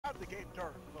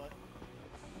dirt, but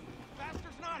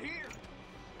Bastard's not here.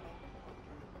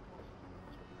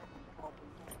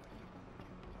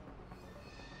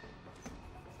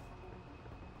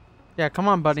 Yeah, come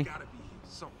on, buddy. Gotta be here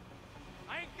somewhere.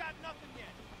 I ain't got nothing yet.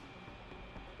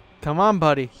 Come on,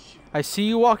 buddy. I see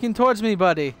you walking towards me,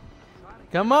 buddy.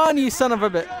 Come on, you son of a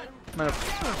bitch.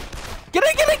 Get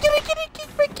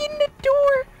back in the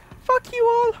door. Fuck you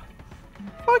all.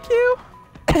 Fuck you.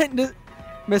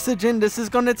 Mr. Jin, this is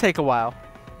gonna take a while.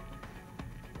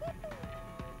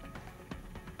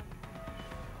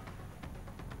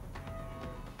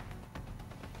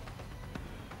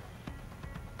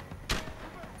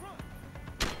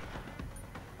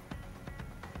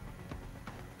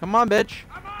 Come on, bitch.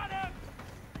 I'm on him.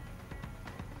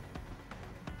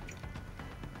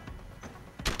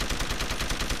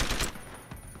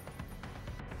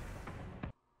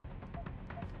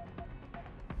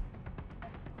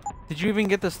 Did you even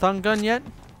get the stun gun yet?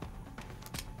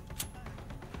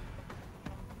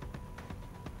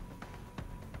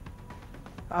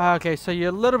 Okay, so you're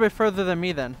a little bit further than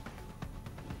me then.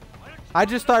 I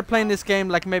just started playing this game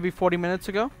like maybe 40 minutes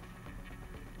ago.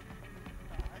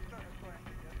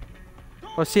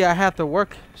 Well, see, I had to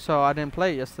work, so I didn't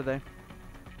play it yesterday.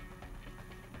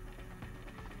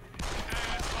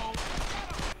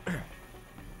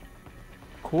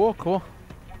 Cool, cool.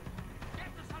 Get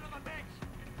the son of a bitch.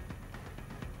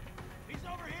 He's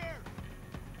over here.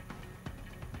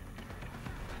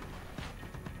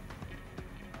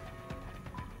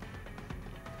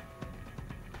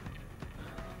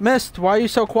 Mist, why are you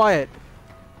so quiet?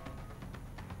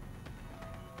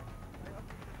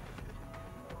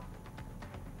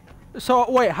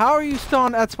 So, wait, how are you still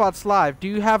on Xbox Live? Do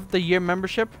you have the year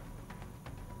membership?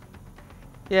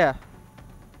 Yeah.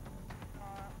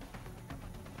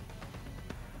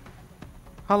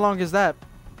 How long is that?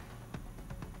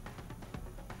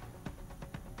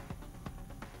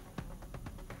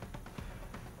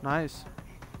 Nice.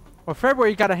 Well, February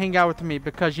you gotta hang out with me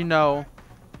because you know.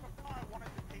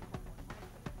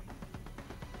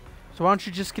 So why don't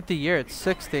you just get the year? It's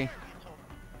 60.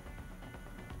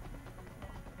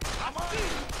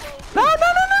 No, no, no,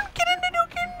 no! Get in the door!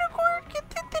 Get in the door! Get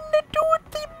in the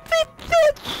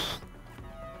door!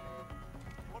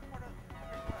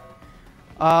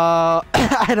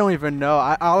 I don't even know.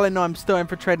 All I know, I'm still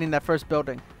infiltrating that first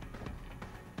building.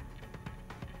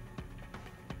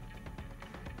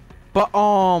 But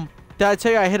did I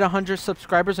tell you I hit 100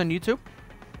 subscribers on YouTube?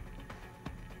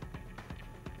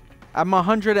 I'm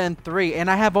 103,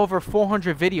 and I have over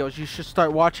 400 videos. You should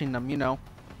start watching them. You know,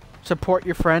 support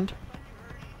your friend.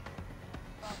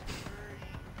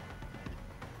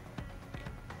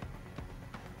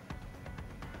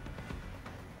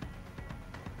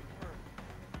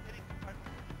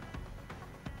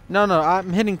 No, no,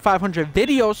 I'm hitting 500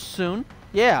 videos soon.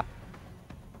 Yeah.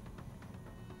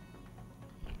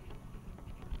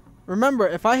 Remember,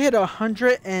 if I hit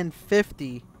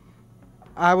 150,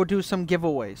 I will do some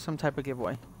giveaway, some type of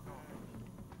giveaway.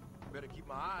 Better keep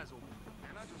my eyes open.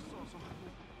 Man, I just saw some.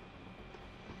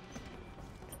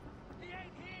 He ain't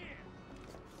here.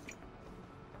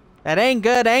 That ain't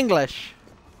good English.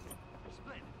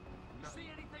 Splendid. See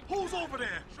anything? Who's over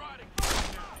there? Try to.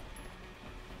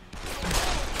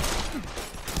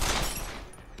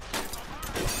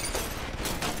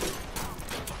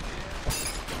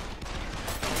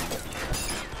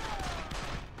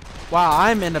 Wow,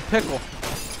 I'm in a pickle.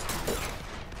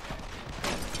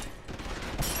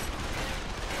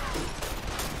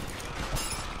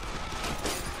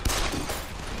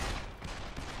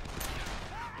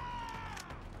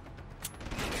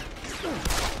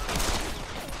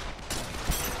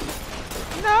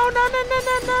 No, no, no, no,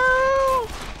 no, no.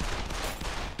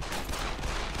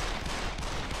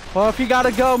 Well, if you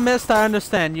gotta go, Mist, I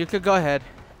understand. You could go ahead.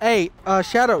 Hey,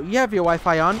 Shadow, you have your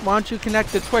Wi-Fi on. Why don't you connect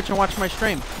to Twitch and watch my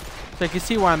stream? So you can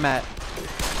see where I'm at.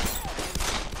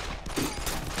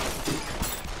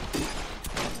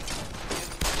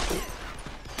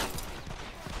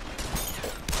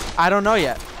 I don't know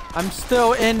yet. I'm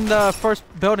still in the first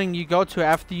building you go to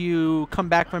after you come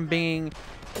back from being...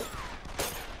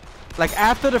 Like,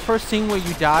 after the first scene where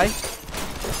you die.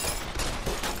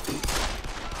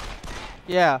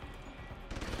 Yeah.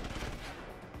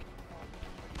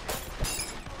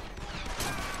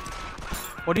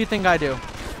 What do you think I do?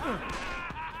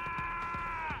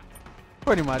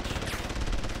 Pretty much.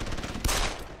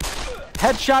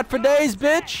 Headshot for days,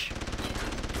 bitch!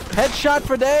 Headshot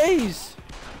for days!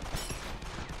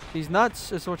 These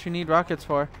nuts is what you need rockets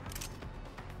for.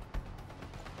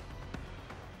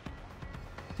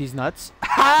 These nuts.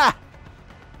 Ha!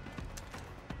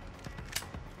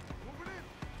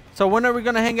 So when are we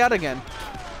gonna hang out again?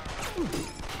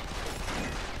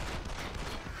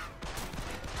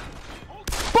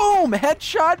 Boom!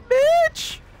 Headshot,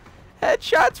 bitch!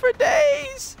 Headshots for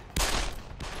days!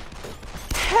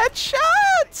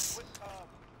 Headshots!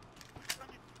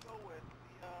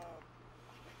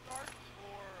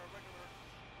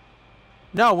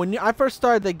 No, when I first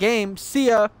started the game, see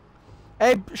ya.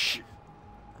 Hey,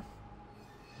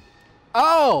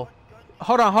 oh!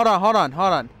 Hold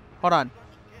on.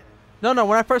 No,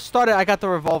 when I first started, I got the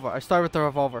revolver. I started with the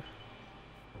revolver.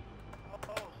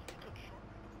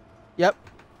 Yep.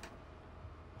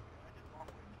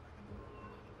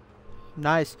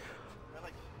 Nice.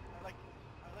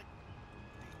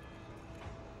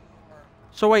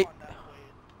 So wait.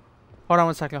 Hold on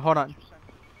one second. Hold on.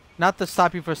 Not to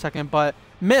stop you for a second, but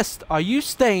Mist, are you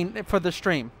staying for the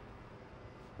stream?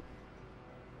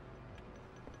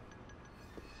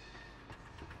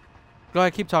 Go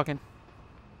ahead, keep talking.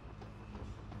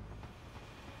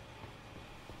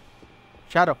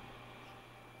 Shadow.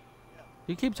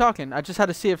 You keep talking. I just had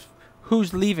to see if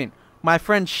who's leaving. My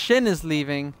friend Shin is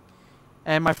leaving,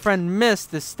 and my friend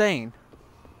Mist is staying.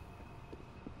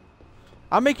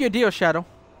 I'll make you a deal, Shadow.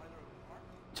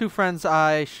 2 friends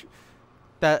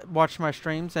that watch my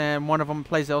streams, and one of them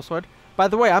plays Elsword. By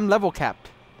the way, I'm level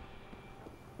capped.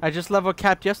 I just level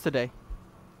capped yesterday.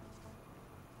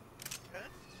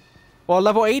 Well,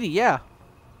 level 80, yeah.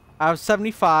 I was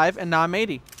 75, and now I'm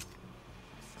 80.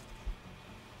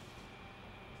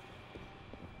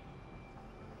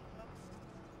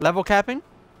 Level capping?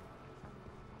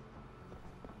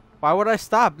 Why would I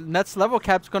stop? Next level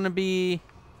cap's gonna be...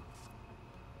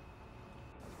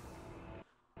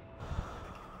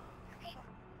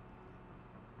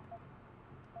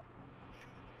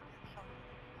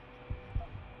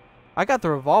 I got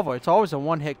the revolver. It's always a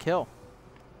one-hit kill.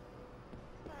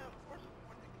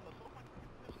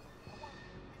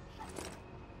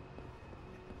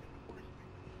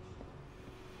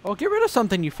 Oh, get rid of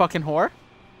something, you fucking whore.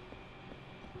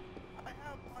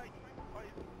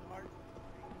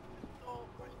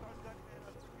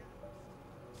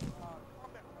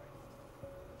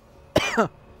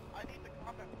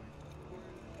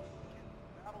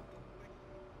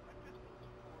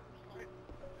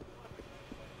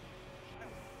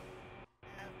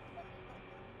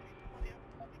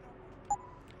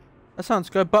 That sounds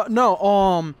good, but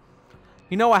no,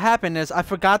 you know what happened is I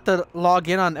forgot to log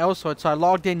in on Elsword, so I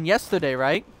logged in yesterday,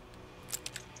 right?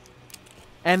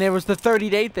 And it was the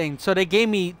 30-day thing, so they gave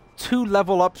me 2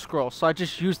 level up scrolls, so I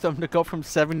just used them to go from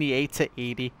 78 to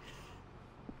 80.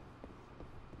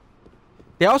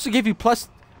 They also give you plus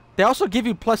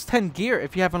 10 gear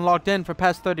if you haven't logged in for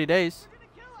past 30 days.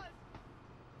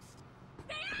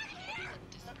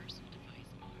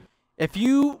 If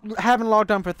you haven't logged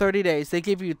on for 30 days, they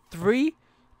give you 3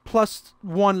 plus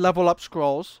 1 level up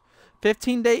scrolls,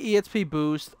 15-day EXP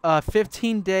boost,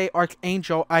 15-day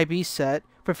Archangel IB set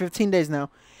for 15 days now,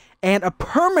 and a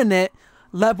permanent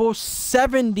level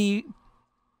 70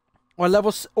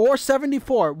 or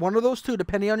 74, one of those 2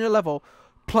 depending on your level,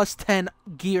 plus 10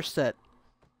 gear set.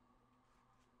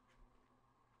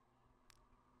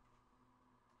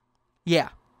 Yeah.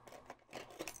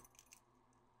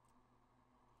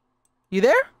 You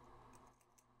there? Yeah,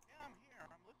 I'm here.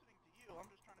 I'm listening to you. I'm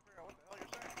just trying to figure out what the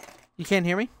hell you're saying. You can't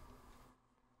hear me?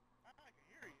 I can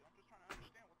hear you. I'm just trying to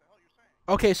understand what the hell you're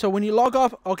saying. Okay, so when you log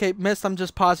off... Okay, Miss, I'm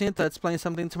just pausing it to explain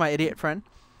something to my idiot friend.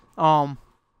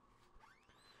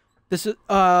 This is...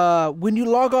 When you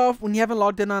log off... When you haven't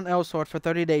logged in on Elsword for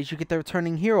 30 days, you get the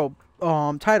Returning Hero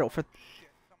title for...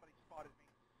 Shit, somebody spotted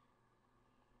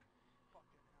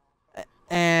me.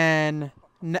 And...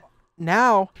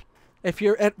 Now... If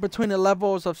you're at between the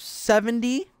levels of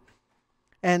 70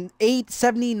 and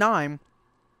 879,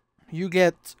 you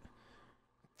get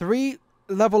 3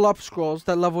 level up scrolls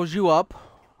that levels you up.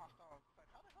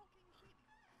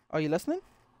 Are you listening?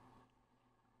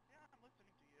 Yeah, I'm listening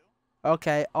to you.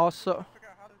 Okay, also... Figure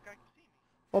out how this guy can see me.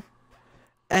 Well,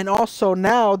 and also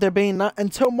now they're being not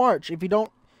until March. If you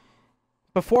don't...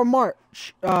 Before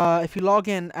March, if you log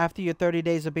in after your 30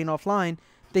 days of being offline,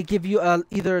 they give you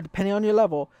either, depending on your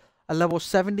level... a level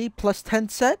 70 plus 10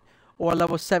 set or a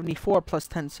level 74 plus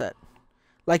 10 set.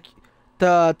 Like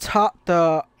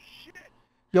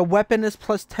your weapon is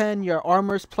plus 10, your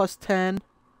armor is plus 10. Why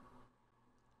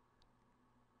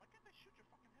can't they shoot your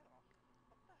fucking head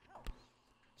off? What the hell?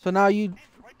 So now you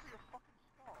Right through your fucking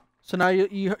skull. So now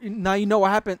you know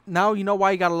what happened. Now you know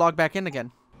why you got to log back in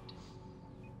again.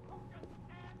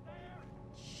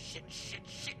 Shit.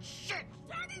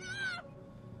 Turn it off!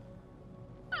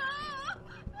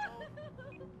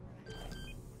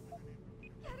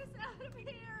 Get us out of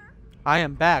here! I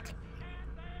am back.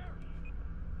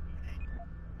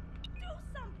 Do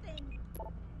something!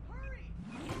 Hurry!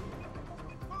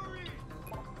 Hurry!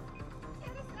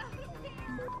 Get us out of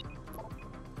here!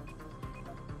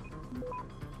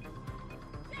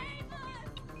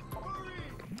 David! Hurry!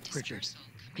 Richard,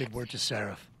 get word to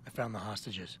Seraph. I found the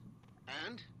hostages.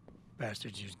 And?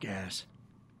 Bastards used gas.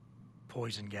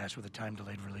 Poison gas with a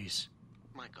time-delayed release.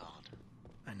 My God.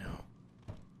 I know.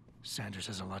 Sanders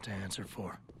has a lot to answer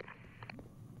for.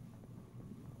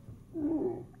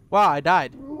 Wow, I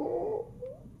died.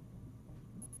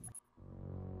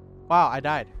 Wow, I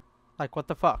died. Like, what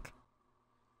the fuck?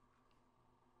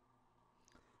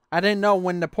 I didn't know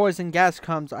when the poison gas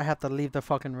comes, I have to leave the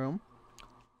fucking room.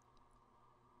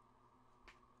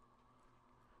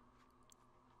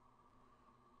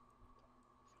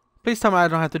 Please tell me I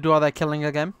don't have to do all that killing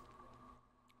again.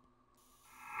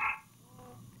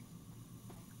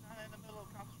 I'm in the middle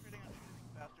of concentrating on shooting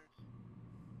these bastards.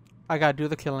 I gotta do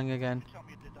the killing again. Tell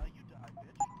me to die, you die,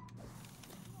 bitch. You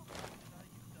die,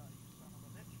 you son of a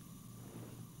bitch.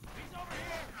 He's over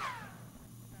here!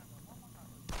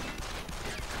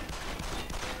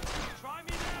 Try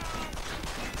me now!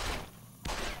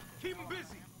 Keep him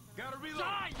busy! Gotta reload!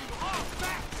 Die, you hog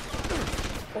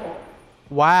bastard!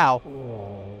 Wow.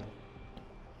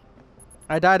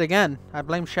 I died again. I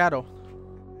blame Shadow.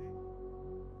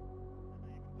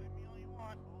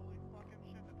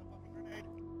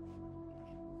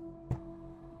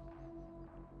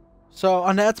 So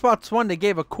on the Xbox One, they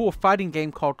gave a cool fighting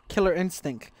game called Killer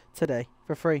Instinct today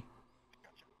for free.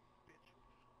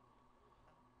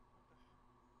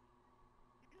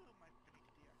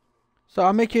 So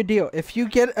I'll make you a deal. If you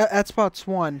get an Xbox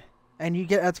One and you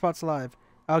get Xbox Live,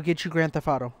 I'll get you Grand Theft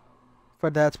Auto for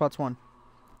the Xbox One.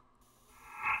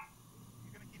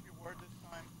 You gonna keep your word this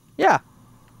time? Yeah.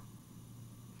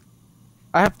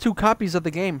 I have 2 copies of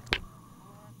the game.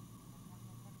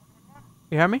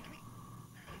 You hear me?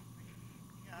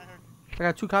 Yeah, I heard. I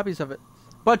got 2 copies of it.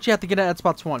 But you have to get an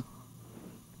Xbox One.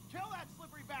 Kill that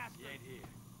slippery bastard! He ain't here.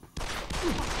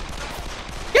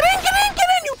 Get in, get in, get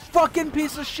in, you fucking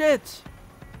piece of shit!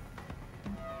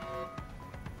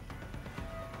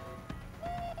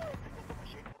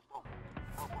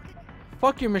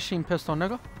 Fuck your machine pistol,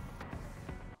 nigga.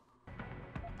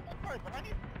 Sorry, but I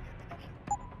need ammunition.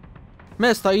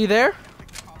 Mist, are you there?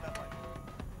 Combat rifle.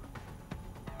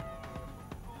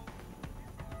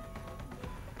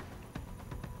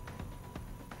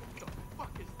 What the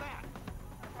fuck is that?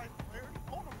 I already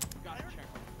own them. Gotta check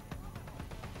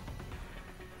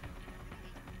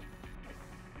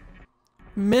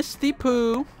them. Misty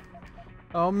Poo.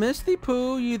 Oh, Misty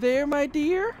Poo, you there, my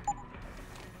dear?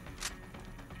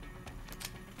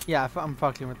 Yeah, I'm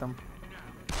fucking with them.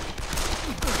 Go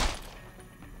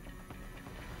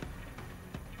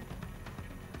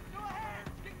ahead!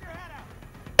 Stick your head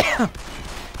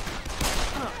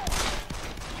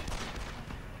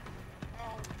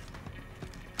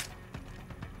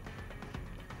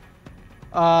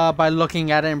out! By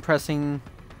looking at it and pressing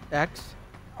X?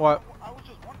 Or... I was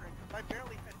just wondering, because I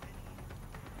barely had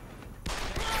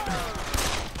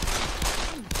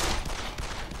any...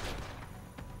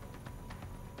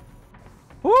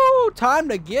 Woo! Time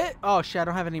to get... Oh, shit, I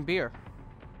don't have any beer.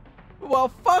 Well,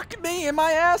 fuck me and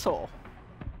my asshole.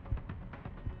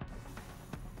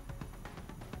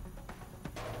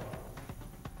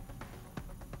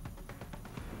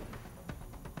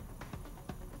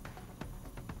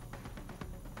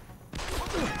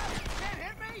 Can't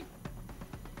hit me!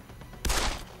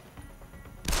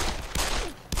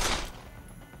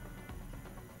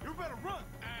 You better run,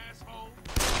 asshole!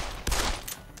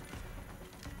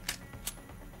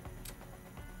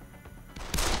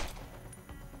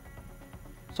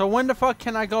 So when the fuck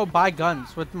can I go buy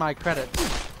guns with my credits?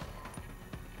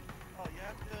 Oh, you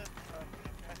have to put a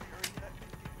cashier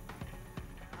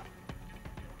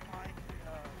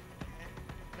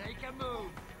yet? Make a move!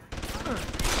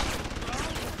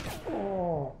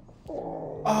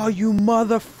 Oh, you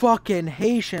motherfucking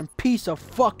Haitian piece of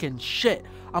fucking shit.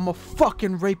 I'ma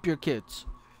fucking rape your kids.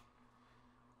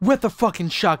 With a fucking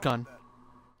shotgun.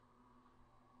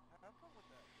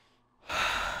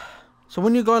 So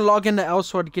when you go and log into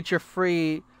Elsword, get your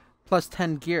free plus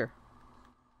 10 gear.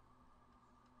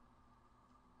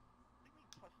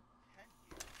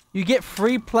 You get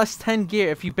free plus 10 gear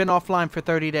if you've been offline for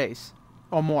 30 days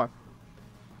or more.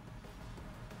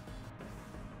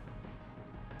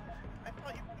 I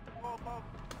thought you could go above,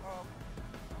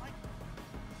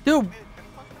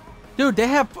 Dude, they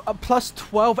have a plus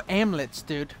 12 amulets,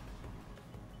 dude.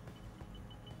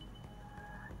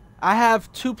 I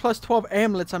have 2 plus 12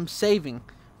 amulets I'm saving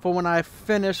for when I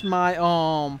finish my,